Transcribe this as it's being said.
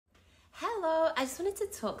Hello, I just wanted to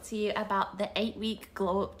talk to you about the 8-week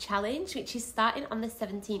Glow Up Challenge, which is starting on the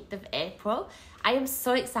 17th of April. I am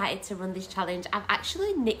so excited to run this challenge. I've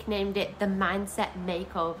actually nicknamed it the Mindset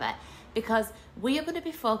Makeover because we are going to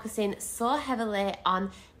be focusing so heavily on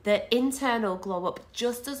the internal glow up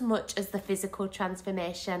just as much as the physical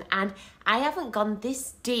transformation. And I haven't gone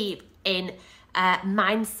this deep in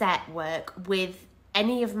mindset work with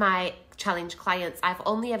any of my challenge clients. I've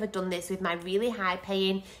only ever done this with my really high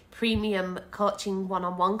paying premium coaching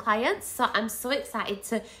one-on-one clients. So I'm so excited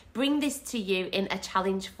to bring this to you in a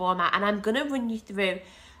challenge format, and I'm going to run you through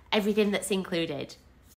everything that's included.